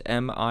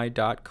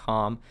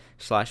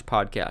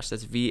valiantmi.com/podcast.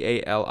 That's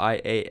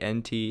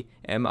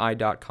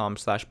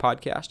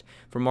VALIANTMI.com/podcast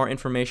for more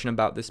information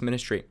about this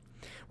ministry.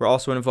 We're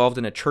also involved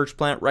in a church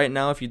plant right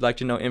now. If you'd like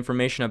to know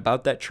information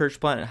about that church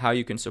plant and how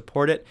you can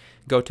support it,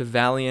 go to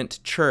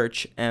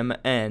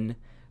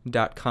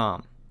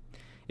valiantchurchmn.com.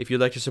 If you'd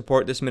like to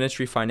support this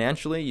ministry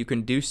financially, you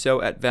can do so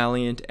at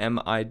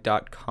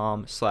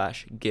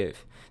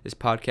valiantmi.com/give. This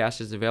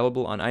podcast is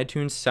available on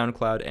iTunes,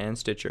 SoundCloud, and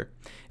Stitcher.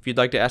 If you'd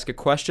like to ask a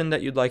question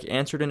that you'd like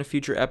answered in a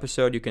future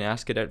episode, you can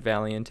ask it at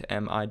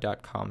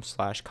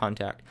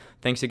valiantmi.com/contact.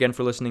 Thanks again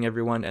for listening,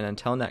 everyone, and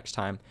until next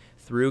time,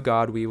 through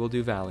God we will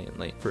do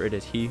valiantly, for it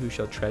is He who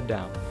shall tread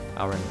down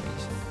our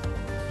enemies.